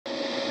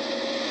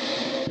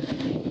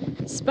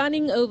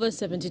Spanning over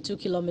 72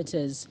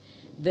 kilometers,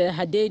 the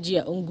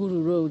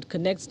Hadajia-Nguru road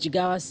connects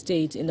Jigawa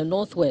state in the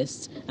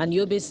northwest and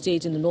Yobe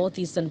state in the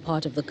northeastern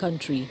part of the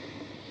country.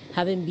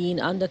 Having been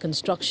under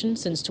construction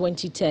since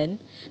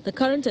 2010, the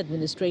current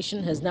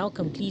administration has now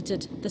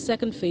completed the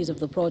second phase of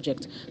the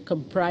project,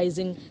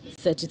 comprising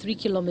 33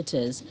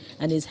 kilometers,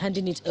 and is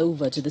handing it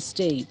over to the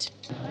state.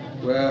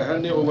 We are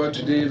handing over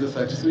today the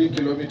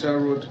 33-kilometer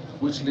road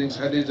which links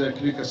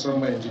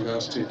Hadajia-Nguru in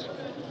Jigawa state.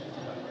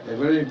 A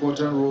very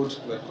important road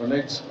that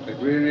connects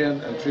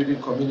agrarian and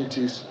trading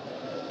communities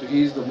to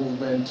ease the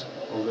movement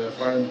of their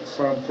farm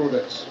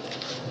products.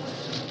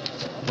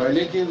 By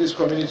linking these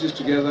communities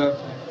together,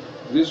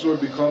 this road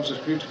becomes a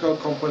critical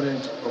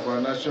component of our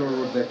national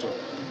road network.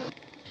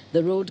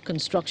 The road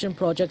construction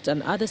project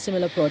and other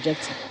similar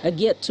projects are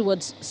geared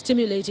towards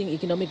stimulating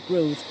economic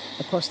growth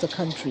across the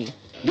country.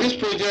 These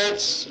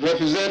projects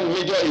represent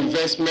major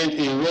investment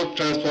in road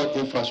transport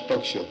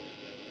infrastructure,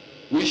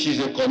 which is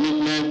a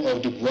commitment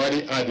of the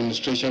Buhari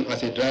administration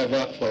as a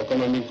driver for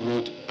economic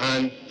growth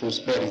and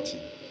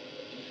prosperity.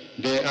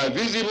 They are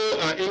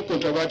visible and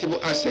incontrovertible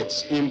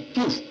assets in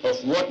proof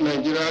of what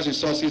Nigeria's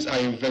resources are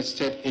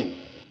invested in.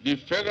 The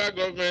federal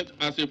government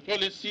has a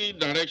policy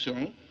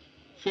direction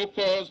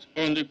focused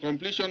on the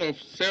completion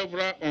of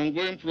several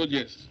ongoing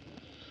projects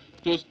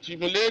to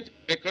stimulate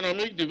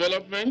economic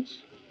development,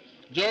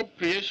 job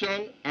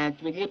creation, and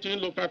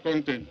promoting local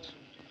content.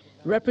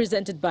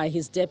 Represented by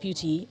his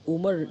deputy,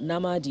 Umar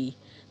Namadi,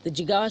 the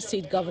Jigawa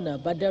State Governor,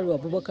 Badaru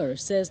Abubakar,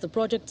 says the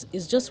project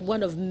is just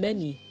one of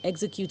many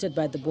executed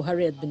by the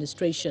Buhari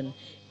administration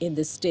in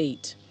the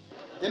state.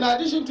 In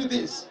addition to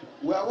this,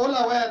 we are all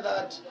aware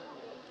that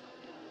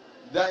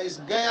there is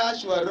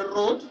Gaya-Shuarin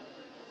Road,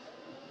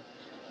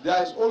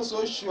 there is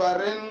also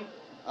Shuarin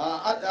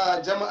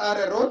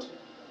Jama'are Road,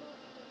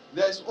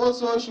 there is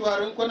also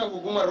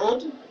Shuarin-Kwanaguguma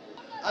Road,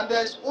 and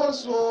there is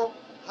also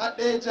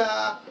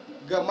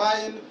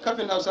Hadajia-Nguru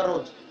Kafin Hausa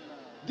Road.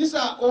 These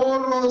are all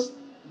roads,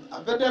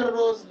 federal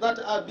roads that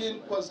are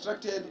being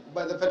constructed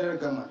by the federal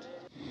government.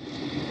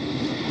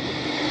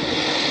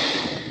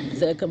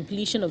 The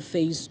completion of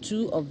phase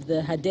 2 of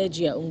the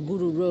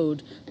Hadajia-Nguru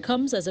road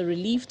comes as a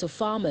relief to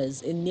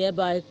farmers in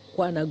nearby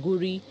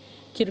Kwanaguri,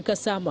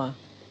 Kirkasama,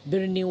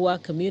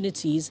 Birniwa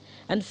communities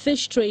and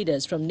fish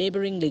traders from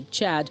neighboring Lake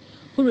Chad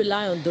who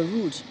rely on the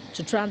route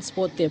to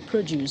transport their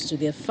produce to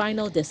their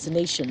final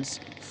destinations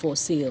for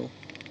sale.